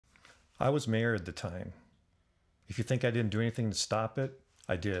I was mayor at the time. If you think I didn't do anything to stop it,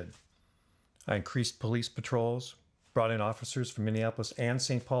 I did. I increased police patrols, brought in officers from Minneapolis and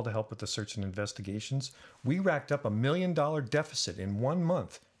St. Paul to help with the search and investigations. We racked up $1 million deficit in 1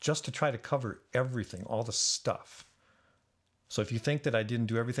 month just to try to cover everything, all the stuff. So if you think that I didn't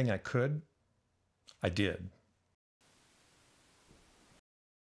do everything I could, I did.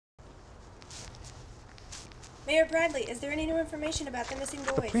 Mayor Bradley, is there any new information about the missing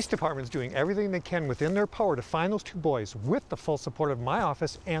boys? The police department is doing everything they can within their power to find those 2 boys with the full support of my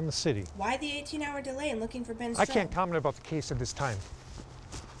office and the city. Why the 18-hour delay in looking for Ben Strong? I can't comment about the case at this time.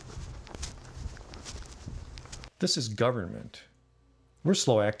 This is government. We're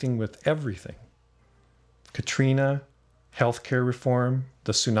slow acting with everything. Katrina, healthcare reform,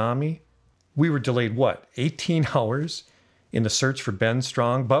 the tsunami. We were delayed, what, 18 hours in the search for Ben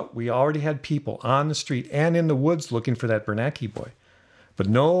Strong? But we already had people on the street and in the woods looking for that Bernanke boy. But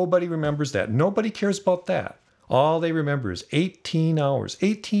nobody remembers that. Nobody cares about that. All they remember is 18 hours.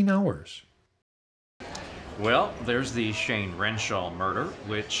 18 hours. Well, there's the Shane Renshaw murder,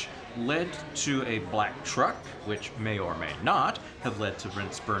 which led to a black truck, which may or may not have led to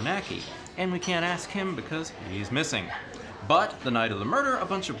Vince Bernanke. And we can't ask him because he's missing. But the night of the murder, a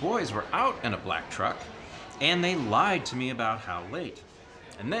bunch of boys were out in a black truck, and they lied to me about how late.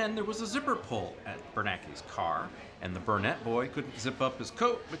 And then there was a zipper pull at Bernanke's car, and the Burnett boy couldn't zip up his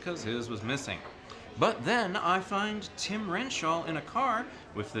coat because his was missing. But then I find Tim Renshaw in a car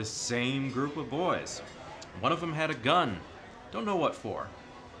with this same group of boys. One of them had a gun. Don't know what for.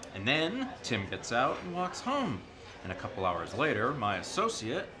 And then Tim gets out and walks home. And a couple hours later, my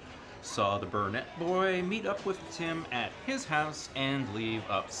associate saw the Burnett boy meet up with Tim at his house and leave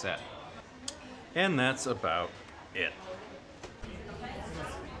upset. And that's about it.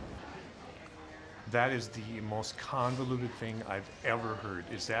 That is the most convoluted thing I've ever heard.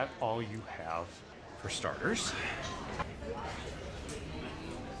 Is that all you have? For starters.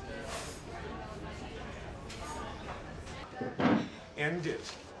 End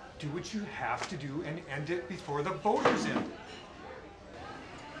it. Do what you have to do and end it before the voters end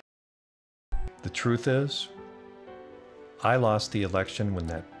it. The truth is, I lost the election when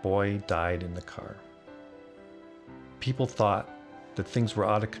that boy died in the car. People thought that things were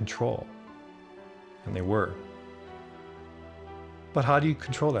out of control, and they were. But how do you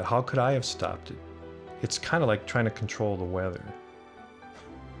control that? How could I have stopped it? It's kind of like trying to control the weather.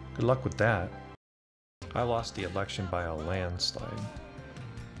 Good luck with that. I lost the election by a landslide.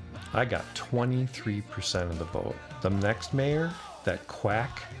 I got 23% of the vote. The next mayor, that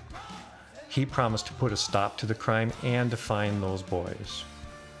quack, he promised to put a stop to the crime and to find those boys.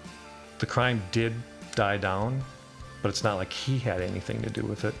 The crime did die down, but it's not like he had anything to do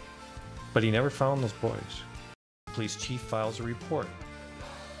with it. But he never found those boys. The police chief files a report.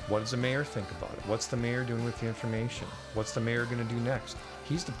 What does the mayor think about it? What's the mayor doing with the information? What's the mayor going to do next?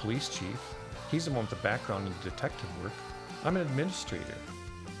 He's the police chief. He's the one with the background in detective work. I'm an administrator.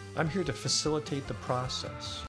 I'm here to facilitate the process.